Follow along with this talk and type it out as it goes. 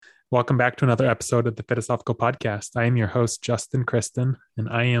Welcome back to another episode of the Philosophical Podcast. I am your host, Justin Kristen, and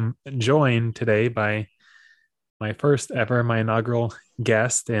I am joined today by my first ever, my inaugural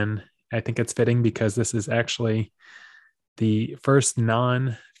guest. And I think it's fitting because this is actually the first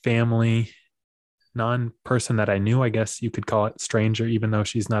non-family, non-person that I knew. I guess you could call it stranger, even though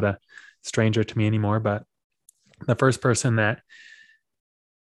she's not a stranger to me anymore. But the first person that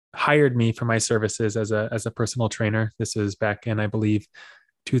hired me for my services as a personal trainer. This is back in, I believe,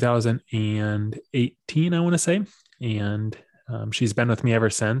 2018, I want to say. And she's been with me ever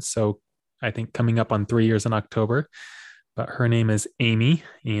since. So I think coming up on 3 years in October. But her name is Amy,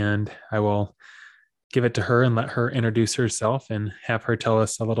 and I will give it to her and let her introduce herself and have her tell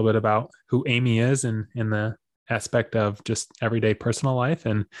us a little bit about who Amy is and in the aspect of just everyday personal life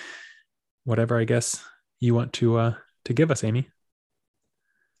and whatever I guess you want to give us, Amy.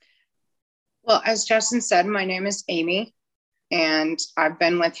 Well, as Justin said, my name is Amy, and I've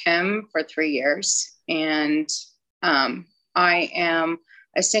been with him for 3 years. And I am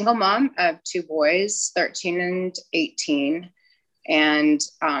a single mom of two boys, 13 and 18, and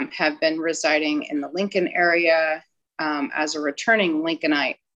have been residing in the Lincoln area as a returning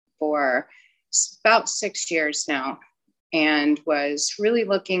Lincolnite for about 6 years now, and was really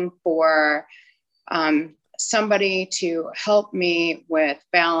looking for somebody to help me with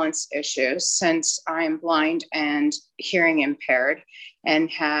balance issues since I'm blind and hearing impaired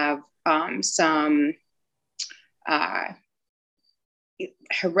and have some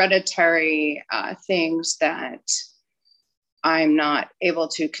hereditary things that I'm not able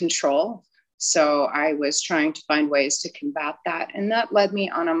to control. So I was trying to find ways to combat that. And that led me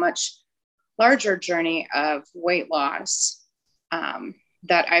on a much larger journey of weight loss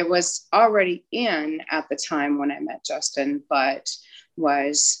that I was already in at the time when I met Justin, but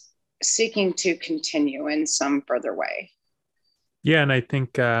was seeking to continue in some further way. Yeah. And I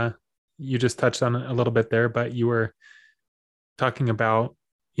think you just touched on it a little bit there, but you were talking about,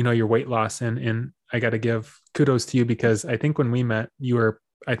 your weight loss and I got to give kudos to you because I think when we met, you were,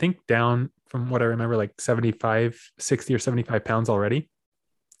 I think down from what I remember, like 75, 60 or 75 pounds already.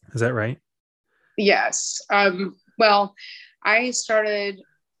 Is that right? Yes. Well, I started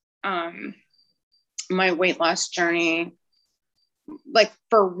my weight loss journey like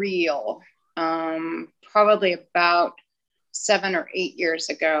for real, probably about 7 or 8 years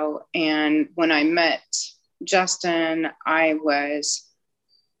ago. And when I met Justin, I was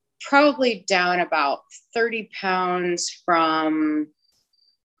probably down about 30 pounds from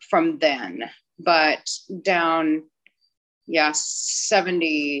then, but down,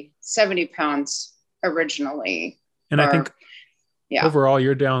 70 pounds originally. And I think overall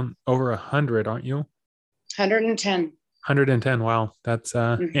you're down over 100, aren't you? 110. 110. Wow. That's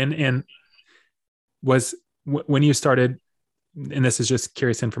and was when you started, and this is just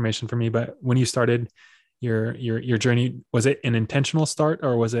curious information for me, but when you started your journey, was it an intentional start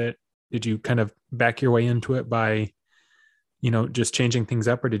or did you kind of back your way into it by, just changing things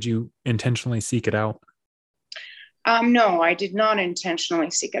up, or did you intentionally seek it out? No, I did not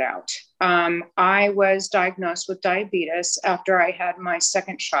intentionally seek it out. I was diagnosed with diabetes after I had my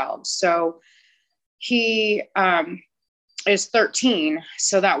second child. So he is 13.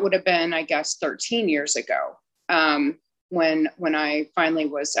 So that would have been, I guess, 13 years ago when I finally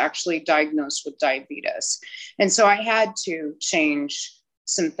was actually diagnosed with diabetes. And so I had to change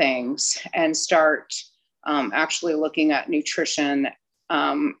some things and start actually looking at nutrition.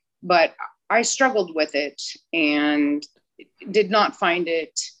 But I struggled with it and did not find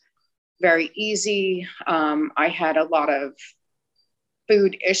it very easy. I had a lot of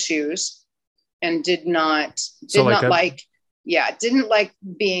food issues and didn't like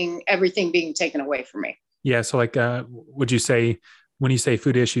everything being taken away from me. Yeah. So would you say, when you say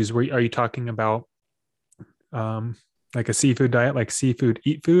food issues, are you talking about like a seafood diet, like seafood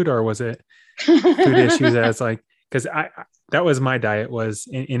eat food, or was it food issues as because that was my diet, was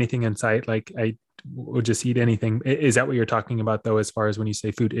anything in sight. Like I would just eat anything. Is that what you're talking about though? As far as when you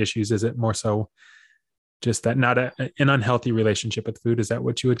say food issues, is it more so just that not an unhealthy relationship with food? Is that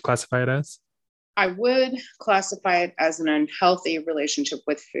what you would classify it as? I would classify it as an unhealthy relationship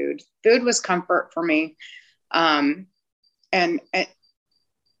with food. Food was comfort for me. And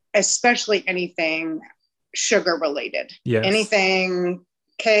especially anything sugar related, yes. Anything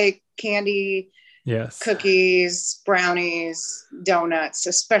cake, candy, yes, cookies, brownies, donuts,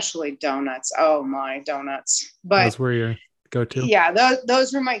 especially donuts. Oh my, donuts. But those were your go-to. Yeah,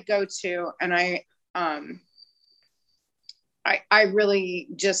 those were my go-to. And I really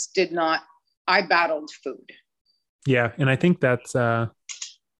just did not, I battled food. Yeah. And I think that's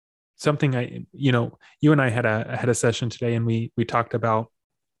something you and I had a session today, and we talked about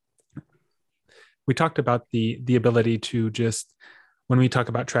we talked about the ability to just, when we talk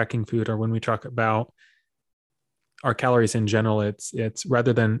about tracking food or when we talk about our calories in general, it's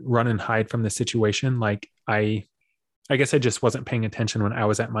rather than run and hide from the situation. Like I guess I just wasn't paying attention when I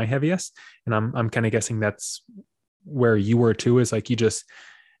was at my heaviest. And I'm kind of guessing that's where you were too, is like you just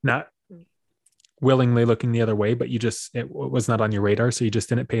not willingly looking the other way, but it was not on your radar. So you just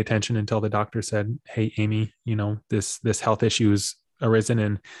didn't pay attention until the doctor said, "Hey, Amy, this health issue's arisen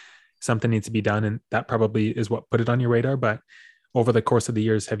and something needs to be done." And that probably is what put it on your radar. But over the course of the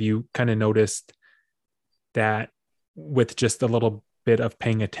years, have you kind of noticed that with just a little bit of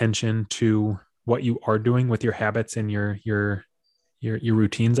paying attention to what you are doing with your habits and your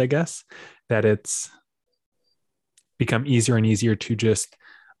routines, I guess, that it's become easier and easier to just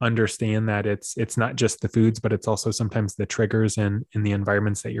understand that it's not just the foods, but it's also sometimes the triggers and in the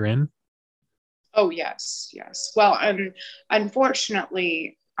environments that you're in? Oh, yes. Well,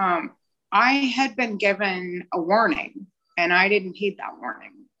 unfortunately, I had been given a warning and I didn't heed that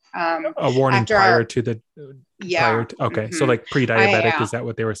warning. A warning prior to the, yeah. Okay. Mm-hmm. So like pre-diabetic, is that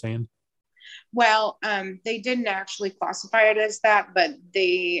what they were saying? Well, they didn't actually classify it as that, but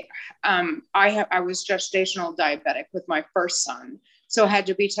I was gestational diabetic with my first son. So I had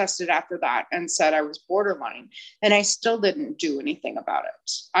to be tested after that and said I was borderline, and I still didn't do anything about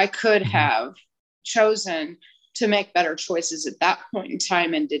it. I could have chosen to make better choices at that point in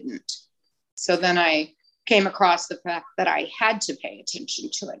time and didn't. So then I came across the fact that I had to pay attention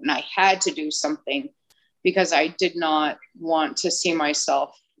to it and I had to do something because I did not want to see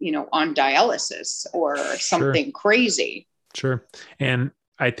myself, on dialysis or something crazy. Sure. And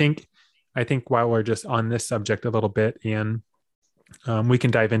I think while we're just on this subject a little bit, and we can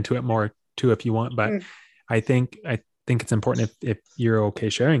dive into it more too if you want, but I think it's important, if you're okay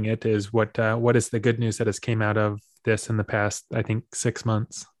sharing it, is what is the good news that has came out of this in the past, I think 6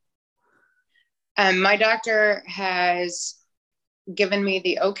 months? My doctor has given me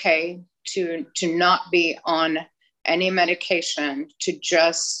the okay to not be on any medication, to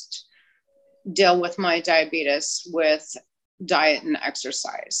just deal with my diabetes with diet and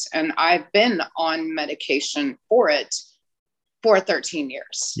exercise. And I've been on medication for it for 13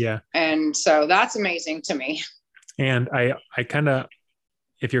 years. Yeah. And so that's amazing to me. And I kind of,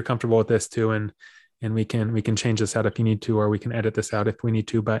 if you're comfortable with this too, and we can change this out if you need to, or we can edit this out if we need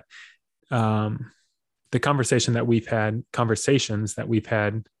to, but the conversations that we've had,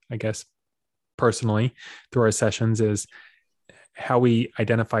 I guess, personally through our sessions, is how we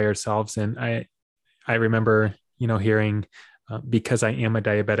identify ourselves. And I remember, hearing, because I am a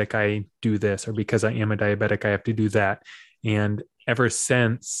diabetic, I do this, or because I am a diabetic, I have to do that. And ever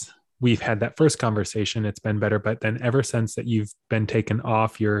since we've had that first conversation, it's been better. But then ever since that you've been taken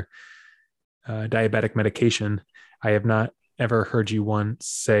off your diabetic medication, I have not ever heard you once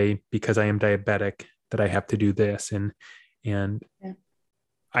say, because I am diabetic, that I have to do this. And yeah.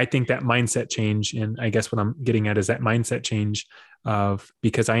 I think that mindset change, and I guess what I'm getting at is that mindset change of,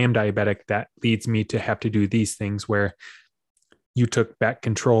 because I am diabetic, that leads me to have to do these things, where you took back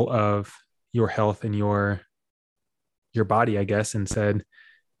control of your health and your body, I guess, and said,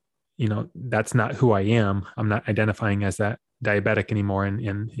 that's not who I am. I'm not identifying as that diabetic anymore.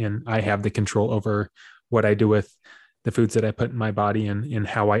 And I have the control over what I do with the foods that I put in my body, and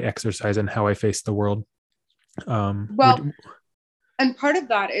how I exercise and how I face the world. And part of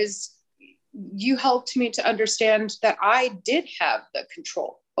that is you helped me to understand that I did have the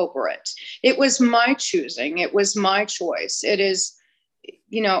control over it. It was my choosing. It was my choice. It is,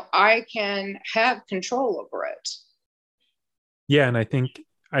 I can have control over it. Yeah. And I think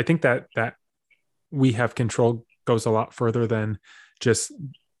that we have control goes a lot further than just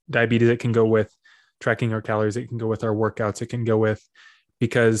diabetes. It can go with tracking our calories. It can go with our workouts. It can go with,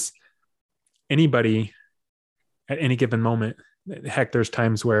 because anybody at any given moment, heck, there's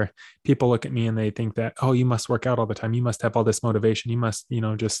times where people look at me and they think that, oh, you must work out all the time. You must have all this motivation. You must,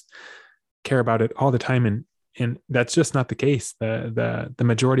 just care about it all the time. And that's just not the case. The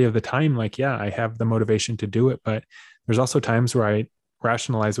majority of the time, like, yeah, I have the motivation to do it, but there's also times where I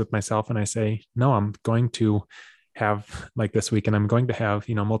rationalize with myself and I say, no, I'm going to have, like this weekend, I'm going to have,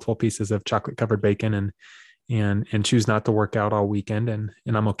 multiple pieces of chocolate covered bacon and choose not to work out all weekend. And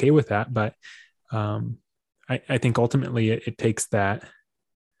I'm okay with that. But, I think ultimately it takes that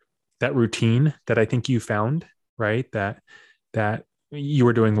routine that I think you found, right? That you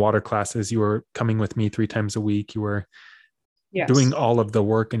were doing water classes, you were coming with me 3 times a week, you were doing all of the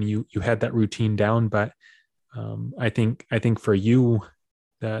work, and you had that routine down. But I think for you,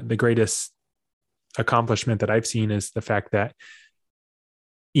 the greatest accomplishment that I've seen is the fact that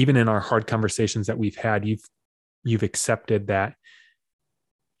even in our hard conversations that we've had, you've accepted that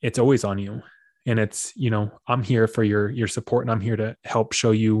it's always on you. And it's, I'm here for your support, and I'm here to help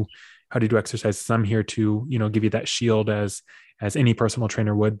show you how to do exercises. I'm here to, give you that shield as any personal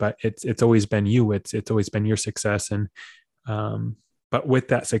trainer would, but it's always been you. It's always been your success. And, but with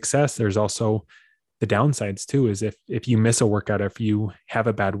that success, there's also the downsides too, is if you miss a workout, if you have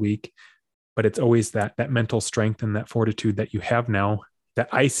a bad week, but it's always that mental strength and that fortitude that you have now that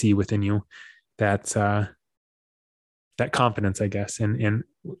I see within you. That's, that confidence, I guess. And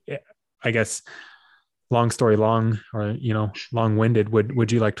I guess, long story long, or, long winded,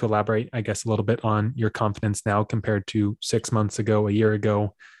 would you like to elaborate, I guess, a little bit on your confidence now compared to 6 months ago, a year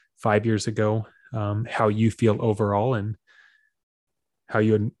ago, 5 years ago, how you feel overall, and how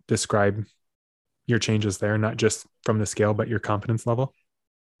you would describe your changes there, not just from the scale, but your confidence level?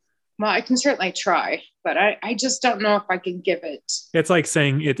 Well, I can certainly try, but I just don't know if I can give it It's like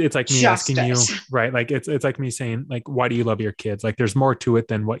saying it's like me asking you, justice. right? Like it's like me saying, like, why do you love your kids? Like there's more to it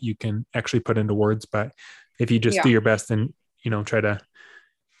than what you can actually put into words. But if you just do Yeah. your best and, try to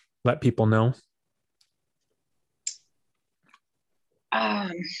let people know.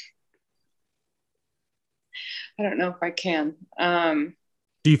 Um, I don't know if I can.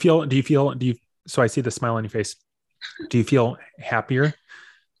 So I see the smile on your face. Do you feel happier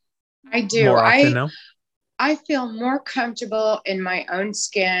I do. more often now? I feel more comfortable in my own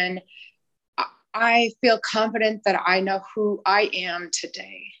skin. I feel confident that I know who I am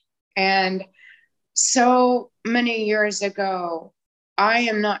today. And so many years ago, I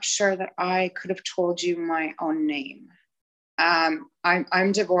am not sure that I could have told you my own name.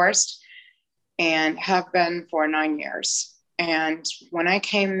 I'm divorced and have been for 9 years. And when I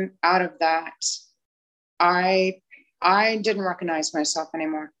came out of that, I I didn't recognize myself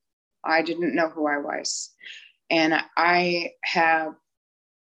anymore. I didn't know who I was. And I have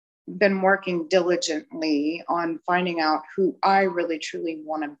been working diligently on finding out who I really truly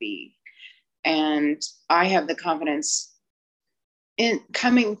want to be. And I have the confidence in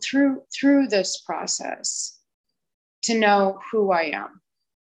coming through this process to know who I am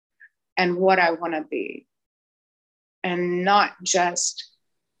and what I want to be, and not just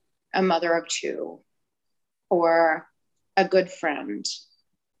a mother of two or a good friend.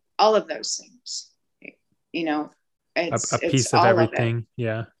 All of those things, you know, A it's piece of all of it. everything.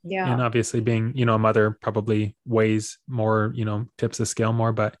 Yeah. And Yeah. obviously being, a mother probably weighs more, tips the scale more,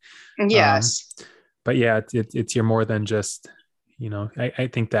 um, Yes. but yeah, it's you're more than just, I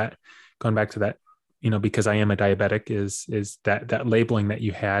think that going back to that, because I am a diabetic, is that labeling that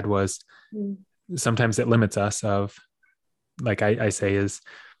you had was, Mm. sometimes it limits us of, like I say, is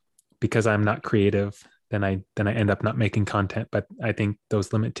because I'm not creative, then I end up not making content. But I think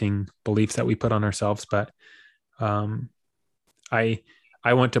those limiting beliefs that we put on ourselves. But um, I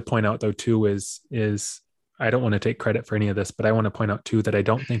I want to point out though too, is I don't want to take credit for any of this, but I want to point out too that I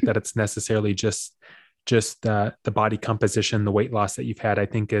don't think that it's necessarily just the body composition, the weight loss that you've had. I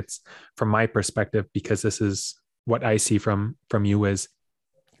think it's, from my perspective, because this is what I see from you is,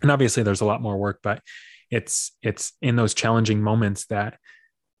 and obviously there's a lot more work, but it's in those challenging moments that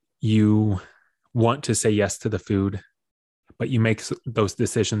you want to say yes to the food, but you make those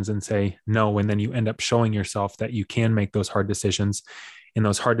decisions and say no. And then you end up showing yourself that you can make those hard decisions. And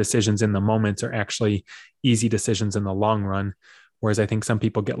those hard decisions in the moments are actually easy decisions in the long run. Whereas I think some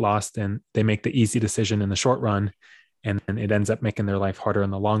people get lost and they make the easy decision in the short run, and then it ends up making their life harder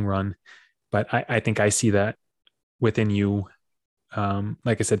in the long run. But I think I see that within you,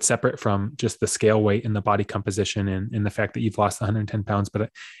 like I said, separate from just the scale weight and the body composition, and the fact that you've lost 110 pounds. But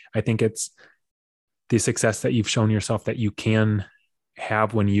I think it's the success that you've shown yourself that you can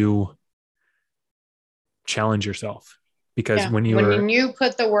have when you challenge yourself. Because Yeah. when you were, When you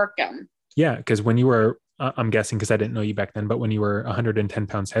put the work in. yeah, because when you were, I'm guessing, because I didn't know you back then, but when you were 110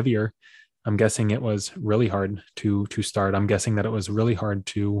 pounds heavier, I'm guessing it was really hard to start. I'm guessing that it was really hard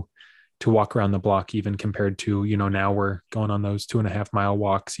to walk around the block, even compared to, now we're going on those 2.5 mile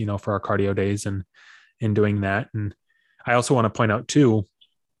walks, for our cardio days, and doing that. And I also want to point out too,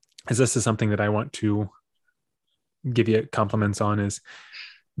 is this is something that I want to give you compliments on, is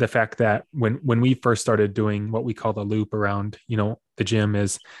the fact that when we first started doing what we call the loop around, the gym,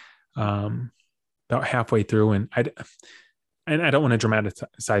 is about halfway through, and I don't want to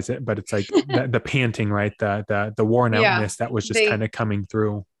dramatize it, but it's like the panting, right? The worn Yeah. outness that was just The kind of coming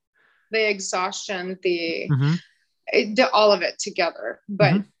through. the exhaustion, Mm-hmm. all of it together.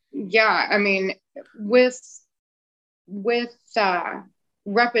 But Mm-hmm. yeah, I mean, with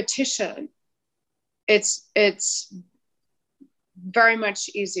repetition, it's very much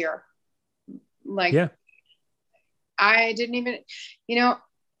easier. Like Yeah. I didn't even, you know,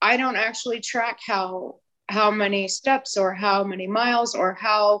 I don't actually track how many steps or how many miles or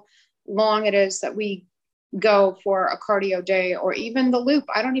how long it is that we go for a cardio day, or even the loop.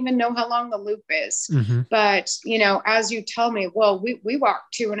 I don't even know how long the loop is, but as you tell me, well, we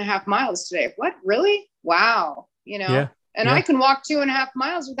walked 2.5 miles today. What, really? Wow. Yeah. And Yeah. I can walk 2.5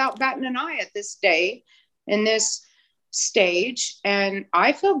 miles without batting an eye at this day in this stage. And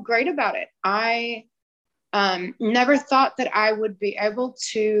I feel great about it. I never thought that I would be able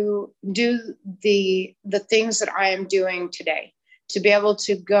to do the things that I am doing today, to be able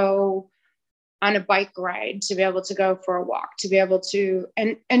to go on a bike ride, to be able to go for a walk, to be able to,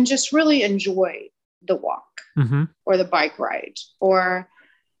 and just really enjoy the walk or the bike ride, or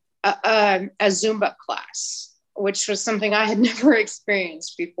a Zumba class, which was something I had never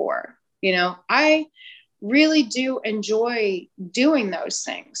experienced before. I really do enjoy doing those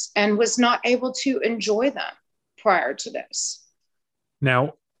things, and was not able to enjoy them prior to this.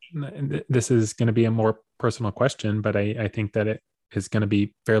 Now, this is going to be a more personal question, but I think that it is going to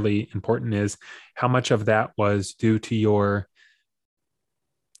be fairly important, is how much of that was due to your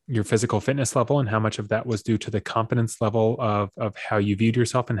physical fitness level, and how much of that was due to the confidence level of how you viewed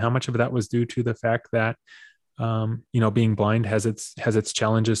yourself, and how much of that was due to the fact that being blind has its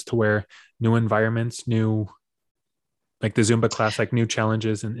challenges, to where new environments, like the Zumba class, like new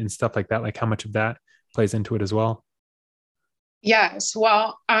challenges and stuff like that, like how much of that plays into it as well? Yes.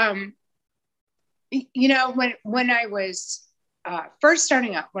 Well, when I was first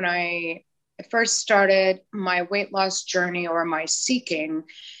starting out, when I first started my weight loss journey, or my seeking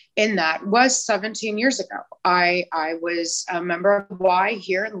in that, was 17 years ago. I was a member of Y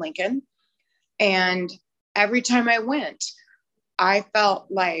here in Lincoln. And every time I went, I felt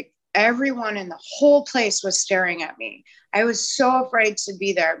like everyone in the whole place was staring at me. I was so afraid to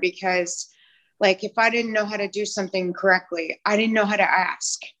be there, because like, if I didn't know how to do something correctly, I didn't know how to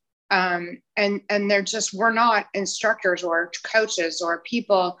ask. And there just were not instructors or coaches or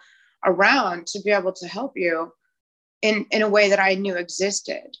people around to be able to help you in a way that I knew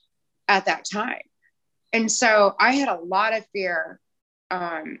existed at that time. And so I had a lot of fear,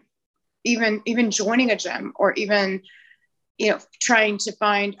 even joining a gym, or even, trying to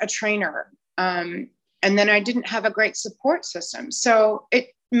find a trainer. And then I didn't have a great support system. So it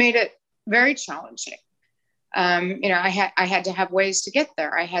made it very challenging. I had to have ways to get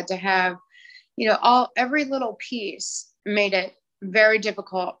there. I had to have, every little piece made it very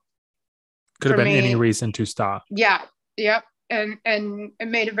difficult. Could have been any reason to stop. Yeah. Yep. And it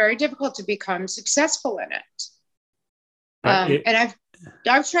made it very difficult to become successful in it. And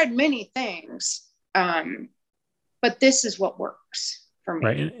I've tried many things, but this is what works for me.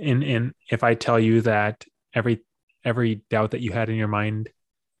 Right. And if I tell you that every doubt that you had in your mind,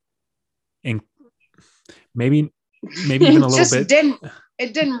 and maybe even a little bit,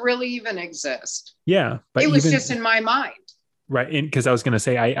 it didn't really even exist. Yeah. But it was just in my mind. Right. And because I was going to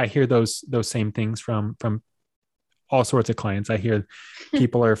say, I hear those same things from all sorts of clients. I hear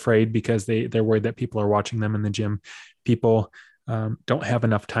people are afraid because they're worried that people are watching them in the gym. People don't have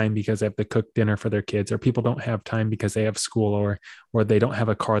enough time because they have to cook dinner for their kids, or people don't have time because they have school, or they don't have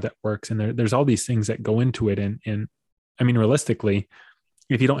a car that works. And there's all these things that go into it. And I mean, realistically,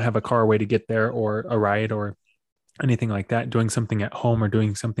 if you don't have a car way to get there, or a ride, or anything like that, doing something at home or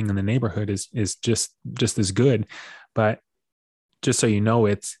doing something in the neighborhood is just as good. But just so you know,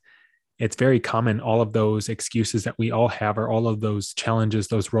 it's very common. All of those excuses that we all have, or all of those challenges,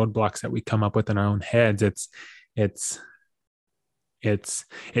 those roadblocks that we come up with in our own heads, it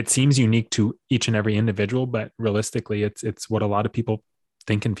seems unique to each and every individual, but realistically, it's what a lot of people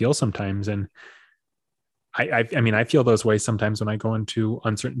think and feel sometimes. And I mean, I feel those ways sometimes when I go into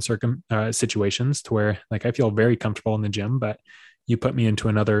uncertain situations, to where like I feel very comfortable in the gym, but you put me into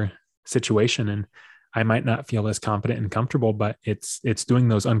another situation and I might not feel as confident and comfortable, but it's doing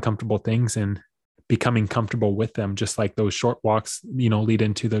those uncomfortable things and becoming comfortable with them. Just like those short walks, lead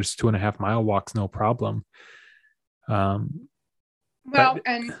into those 2.5 mile walks, no problem. And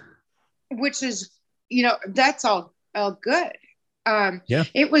which is, that's all good. Yeah.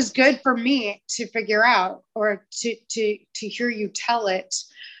 It was good for me to figure out, or to hear you tell it,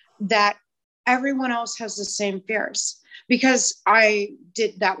 that everyone else has the same fears, because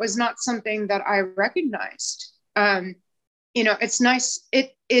that was not something that I recognized. It's nice.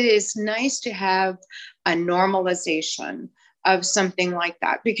 It is nice to have a normalization of something like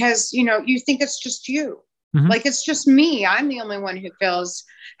that, because, you think it's just you. Mm-hmm. Like, it's just me. I'm the only one who feels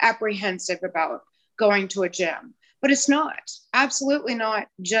apprehensive about going to a gym. But it's not, absolutely not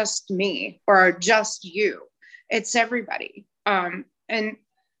just me or just you. It's everybody. I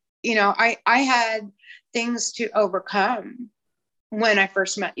had things to overcome when I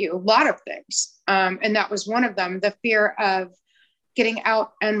first met you, a lot of things. And that was one of them, the fear of getting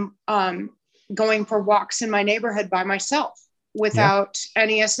out and going for walks in my neighborhood by myself without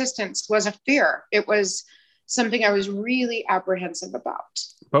any assistance was a fear. It was something I was really apprehensive about.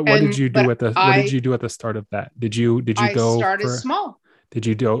 But what did you do at the start of that? Did you Did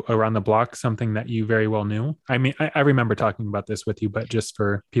you do around the block something that you very well knew? I mean, I remember talking about this with you, but just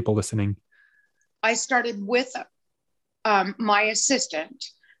for people listening. I started with my assistant,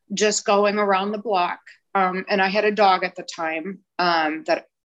 just going around the block. And I had a dog at the time that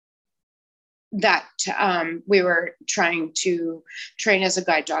we were trying to train as a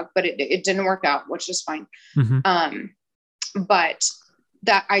guide dog, but it didn't work out, which is fine. But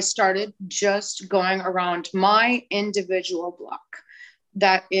that I started just going around my individual block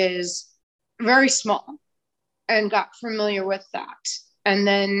that is very small, and got familiar with that. And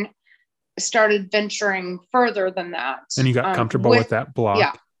then started venturing further than that. And you got comfortable with that block?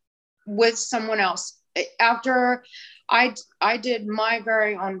 Yeah, with someone else. After I did my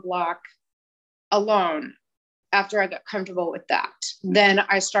very own block alone, after I got comfortable with that, then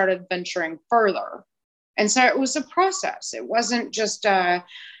I started venturing further. And so it was a process. It wasn't just, oh,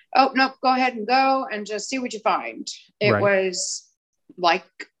 no, go ahead and go and just see what you find. It was like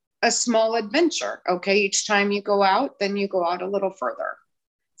a small adventure. Okay, each time you go out, then you go out a little further.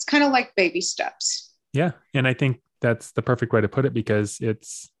 It's kind of like baby steps. Yeah. And I think that's the perfect way to put it, because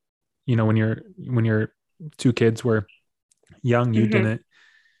it's, when your two kids were young, you didn't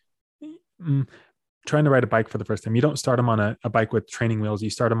trying to ride a bike for the first time. You don't start them on a bike with training wheels. You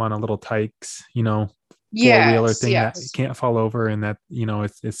start them on a little Tykes, four-wheeler thing that you can't fall over, and that,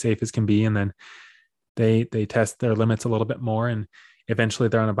 it's as safe as can be. And then they test their limits a little bit more. And eventually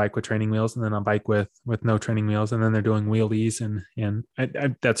they're on a bike with training wheels, and then on a bike with no training wheels. And then they're doing wheelies. And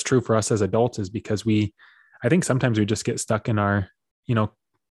that's true for us as adults, is because I think sometimes we just get stuck in our,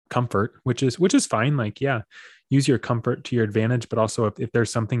 comfort, which is fine. Like, yeah, use your comfort to your advantage, but also if there's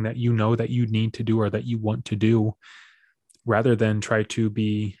something that that you need to do or that you want to do, rather than try to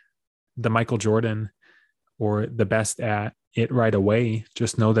be the Michael Jordan or the best at it right away,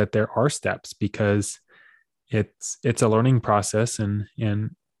 just know that there are steps, because it's a learning process, and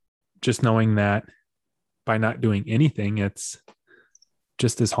just knowing that by not doing anything, it's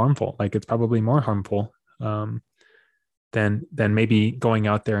just as harmful. Like, it's probably more harmful than maybe going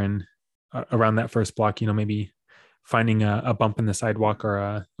out there and around that first block, maybe finding a bump in the sidewalk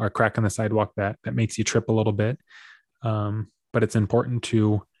or a crack in the sidewalk that makes you trip a little bit. But it's important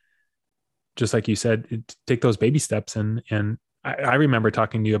to, just like you said, take those baby steps. And I remember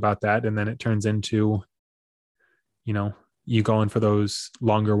talking to you about that. And then it turns into, you going for those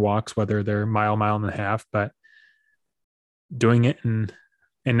longer walks, whether they're mile and a half, but doing it.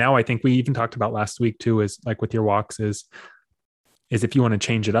 And now I think we even talked about last week too, is like with your walks is if you want to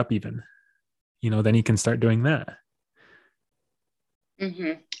change it up even, then you can start doing that.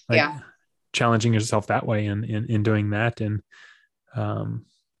 Challenging yourself that way and in doing that. And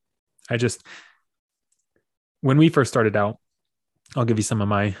when we first started out, I'll give you some of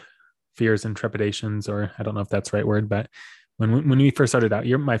my fears and trepidations, or I don't know if that's the right word, but when we first started out,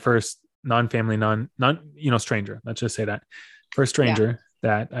 you're my first non-family, stranger. Let's just say that first stranger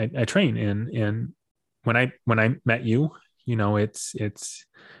that I train in. And when I met you, it's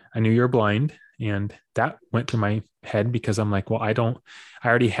I knew you were blind, and that went through my head, because I'm like, well, I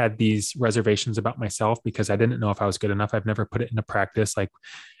already had these reservations about myself, because I didn't know if I was good enough. I've never put it into practice. Like,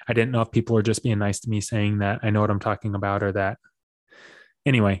 I didn't know if people were just being nice to me, saying that I know what I'm talking about, or that.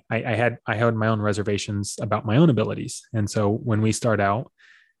 Anyway, I had my own reservations about my own abilities. And so when we start out,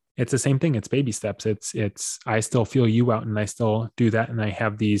 it's the same thing. It's baby steps. It's I still feel you out, and I still do that. And I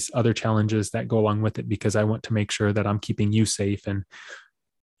have these other challenges that go along with it, because I want to make sure that I'm keeping you safe and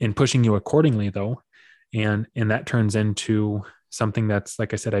pushing you accordingly, though. And that turns into something that's,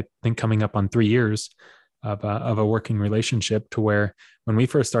 like I said, I think coming up on 3 years of a working relationship, to where when we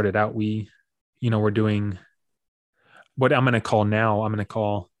first started out, we're doing what I'm going to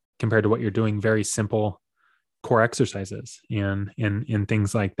call, compared to what you're doing, very simple core exercises and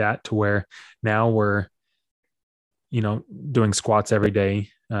things like that, to where now we're, doing squats every day,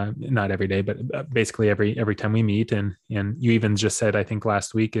 not every day, but basically every time we meet. And you even just said, I think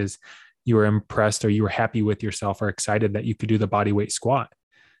last week, is you were impressed, or you were happy with yourself, or excited that you could do the body weight squat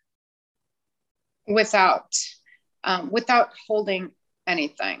without holding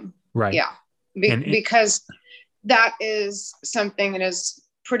anything. Right. Yeah. Because that is something that is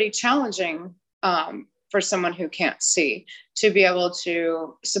pretty challenging for someone who can't see, to be able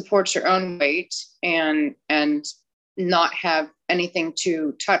to support your own weight and not have anything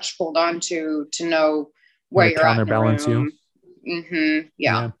to touch, hold on to know where you're counterbalance at in the room. you.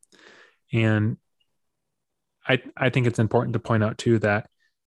 Yeah. And I think it's important to point out too that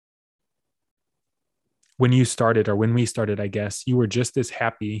when you started, or when we started, I guess, you were just as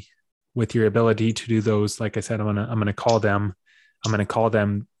happy with your ability to do those. Like I said, I'm gonna call them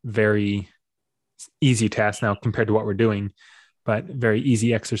very easy tasks now compared to what we're doing, but very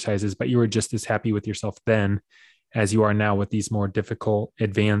easy exercises. But you were just as happy with yourself then as you are now with these more difficult,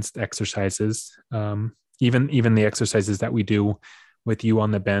 advanced exercises. Even the exercises that we do with you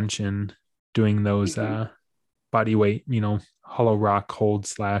on the bench and doing those body weight, hollow rock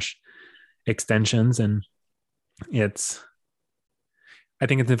hold / extensions. And I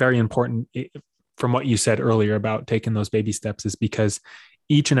think it's a very important, from what you said earlier about taking those baby steps, is because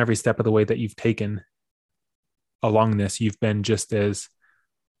each and every step of the way that you've taken along this, you've been just as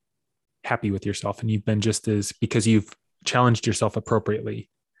happy with yourself, and you've been just as, because you've challenged yourself appropriately.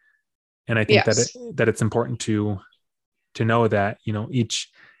 And I think that it's important to know that, each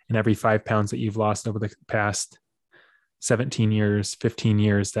and every 5 pounds that you've lost over the past 17 years, 15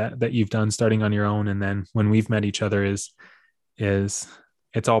 years that you've done starting on your own. And then when we've met each other is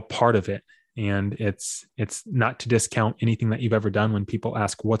it's all part of it. And it's not to discount anything that you've ever done. When people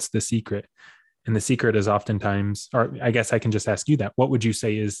ask, what's the secret? And the secret is oftentimes, or I guess I can just ask you that, what would you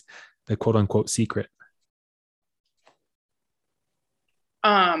say is the quote unquote secret?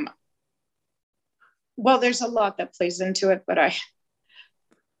 Well, there's a lot that plays into it, but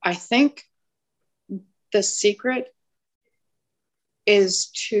I think the secret is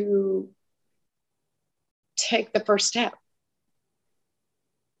to take the first step.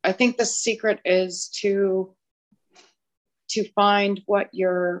 I think the secret is to find what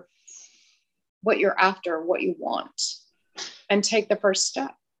you're after, what you want, and take the first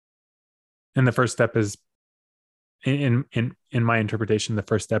step. And the first step is, in my interpretation, the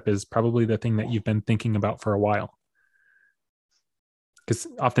first step is probably the thing that you've been thinking about for a while. Because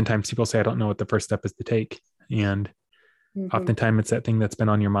oftentimes people say, I don't know what the first step is to take. And oftentimes it's that thing that's been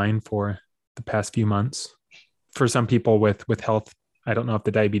on your mind for the past few months. For some people with health, I don't know if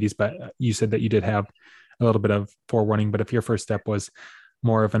the diabetes, but you said that you did have a little bit of forewarning. But if your first step was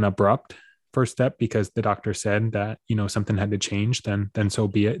more of an abrupt first step because the doctor said that, something had to change, then so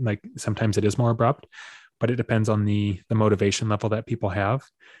be it. Like sometimes it is more abrupt, but it depends on the motivation level that people have.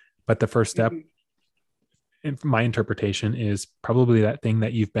 But the first step, in my interpretation, is probably that thing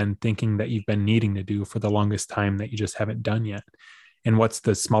that you've been thinking that you've been needing to do for the longest time that you just haven't done yet. And what's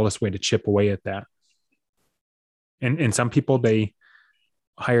the smallest way to chip away at that? And some people, they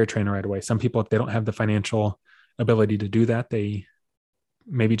hire a trainer right away. Some people, if they don't have the financial ability to do that, they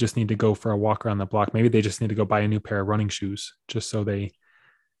maybe just need to go for a walk around the block. Maybe they just need to go buy a new pair of running shoes just so they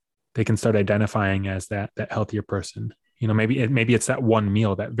can start identifying as that healthier person. Maybe it's that one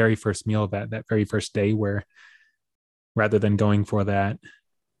meal, that very first meal, that very first day, where rather than going for that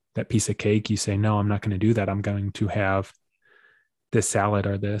piece of cake, you say, no, I'm not going to do that. I'm going to have this salad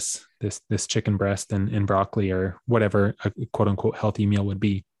or this chicken breast and broccoli, or whatever a quote unquote healthy meal would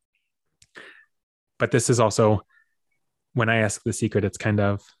be. But this is also, when I ask the secret, it's kind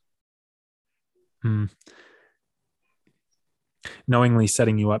of knowingly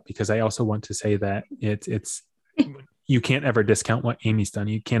setting you up, because I also want to say that it's you can't ever discount what Amy's done.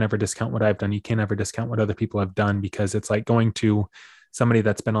 You can't ever discount what I've done. You can't ever discount what other people have done, because it's like going to somebody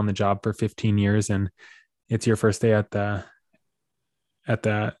that's been on the job for 15 years and it's your first day at the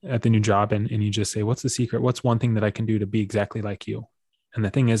new job, and you just say, what's the secret? What's one thing that I can do to be exactly like you? And the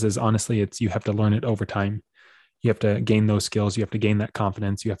thing is honestly, you have to learn it over time. You have to gain those skills. You have to gain that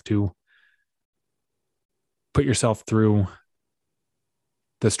confidence. You have to put yourself through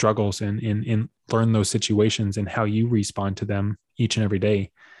the struggles and learn those situations and how you respond to them each and every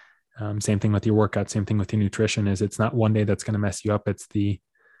day. Same thing with your workout. Same thing with your nutrition. It's not one day that's going to mess you up. It's the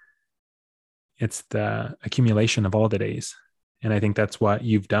accumulation of all the days. And I think that's what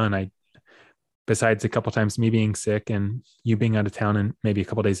you've done. Besides a couple times me being sick and you being out of town and maybe a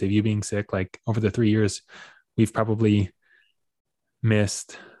couple of days of you being sick, like over the 3 years, we've probably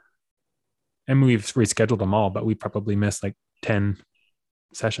missed, and we've rescheduled them all, but we probably missed like 10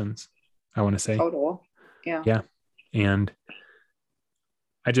 sessions, I want to say. Total. Yeah. Yeah. And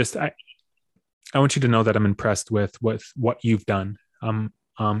I want you to know that I'm impressed with what you've done.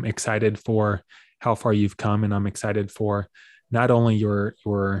 I'm excited for how far you've come, and I'm excited for not only your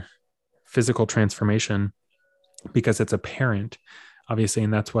physical transformation, because it's apparent, obviously,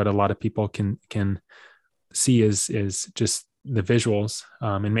 and that's what a lot of people can see is just the visuals.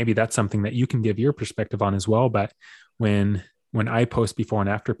 And maybe that's something that you can give your perspective on as well. But when I post before and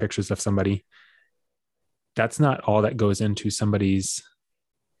after pictures of somebody, that's not all that goes into somebody's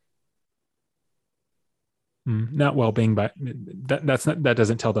not well-being, but that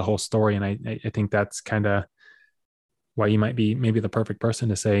doesn't tell the whole story. And I think that's kind of why you might be maybe the perfect person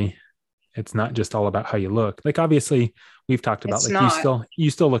to say it's not just all about how you look. Like, obviously we've talked about, It's like, not. you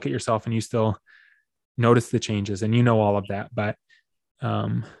still look at yourself and you still notice the changes and all of that, but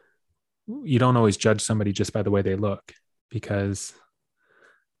um you don't always judge somebody just by the way they look, because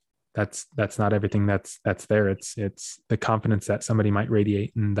that's not everything that's there. It's the confidence that somebody might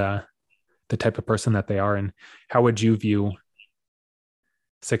radiate, and the type of person that they are. And how would you view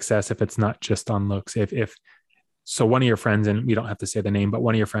success if it's not just on looks? If so, one of your friends, and we don't have to say the name, but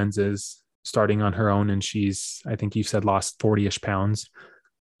one of your friends is starting on her own, and she's, I think you said, lost 40-ish pounds.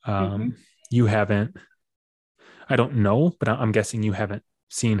 Mm-hmm. You haven't, I don't know, but I'm guessing you haven't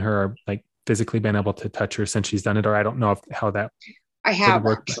seen her, like, physically been able to touch her since she's done it, or I don't know how that I have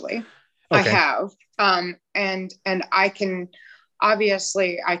work, actually. okay. I have. And I can,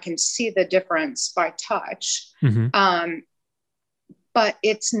 obviously I can see the difference by touch. Mm-hmm. But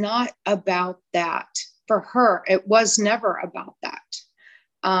it's not about that for her. It was never about that.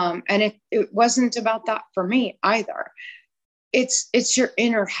 And it wasn't about that for me either. It's your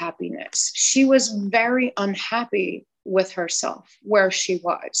inner happiness. She was very unhappy with herself where she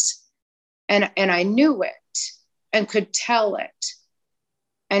was. And I knew it and could tell it.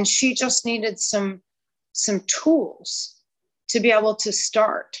 And she just needed some tools to be able to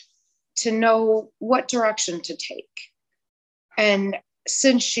start, to know what direction to take. And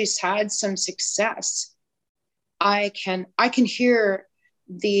since she's had some success, I can hear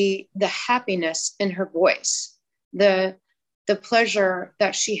the happiness in her voice, the pleasure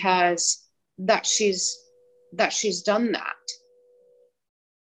that she has, that she's done that.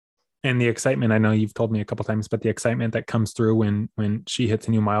 And the excitement, I know you've told me a couple times, but the excitement that comes through when she hits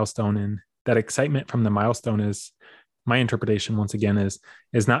a new milestone, and that excitement from the milestone is, my interpretation once again is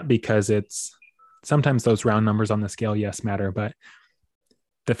not because it's, sometimes those round numbers on the scale, yes, matter, but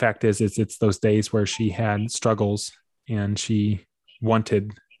the fact is it's those days where she had struggles and she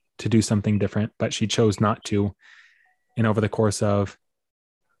wanted to do something different, but she chose not to. And over the course of,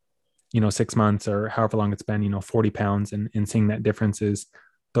 6 months or however long it's been, 40 pounds, and seeing that difference, is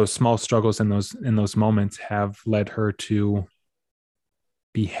those small struggles in those moments have led her to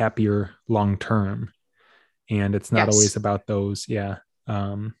be happier long term. And it's not always about those. Yeah.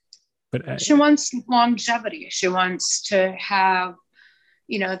 But she wants longevity. She wants to have,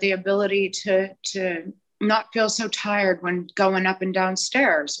 the ability to not feel so tired when going up and down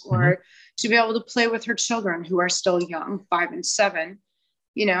stairs, or mm-hmm. to be able to play with her children who are still young, 5 and 7,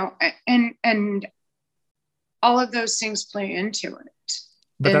 and all of those things play into it.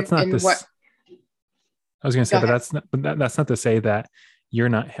 But that's not this. What I was going to say, but that's not to say that you're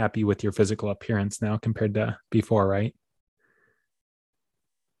not happy with your physical appearance now compared to before, right?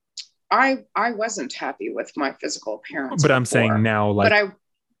 I wasn't happy with my physical appearance, but I'm saying now, like,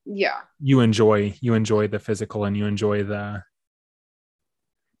 you enjoy the physical, and you enjoy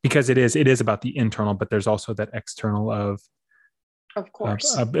because it is about the internal, but there's also that external of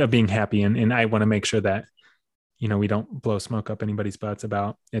course, of being happy. And I want to make sure that, we don't blow smoke up anybody's butts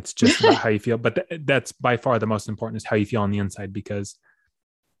about, it's just about how you feel, but that's by far the most important, is how you feel on the inside, because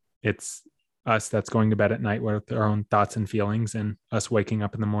it's us that's going to bed at night with our own thoughts and feelings, and us waking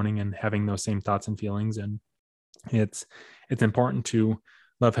up in the morning and having those same thoughts and feelings. And it's important to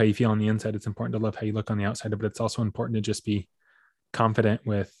love how you feel on the inside. It's important to love how you look on the outside, but it's also important to just be confident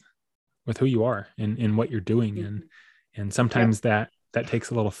with who you are and what you're doing. And sometimes that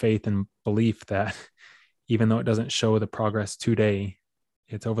takes a little faith and belief that even though it doesn't show the progress today,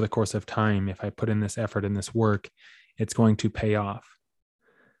 it's over the course of time. If I put in this effort and this work, it's going to pay off.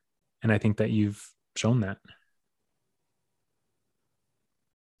 And I think that you've shown that.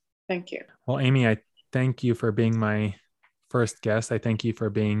 Thank you. Well, Amy, I thank you for being my first guest. I thank you for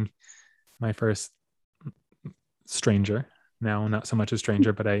being my first stranger. Now, not so much a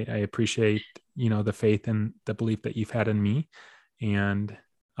stranger, but I appreciate, the faith and the belief that you've had in me. And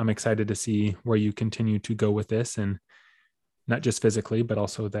I'm excited to see where you continue to go with this, and not just physically, but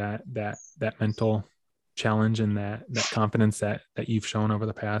also that mental challenge and that confidence that you've shown over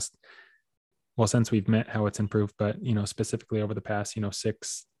the past, well, since we've met, how it's improved, but specifically over the past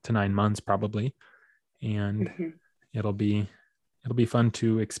 6 to 9 months probably. And mm-hmm. it'll be fun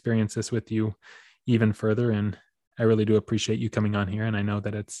to experience this with you even further. And I really do appreciate you coming on here. And I know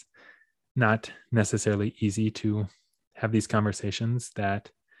that it's not necessarily easy to have these conversations that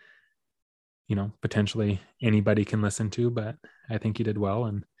potentially anybody can listen to, but I think you did well,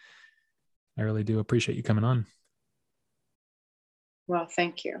 and I really do appreciate you coming on. Well,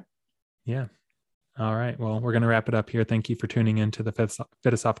 thank you. Yeah. All right. Well, we're going to wrap it up here. Thank you for tuning into the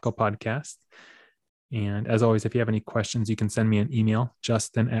Philosophical Podcast. And as always, if you have any questions, you can send me an email,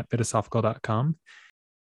 justin@philosophical.com.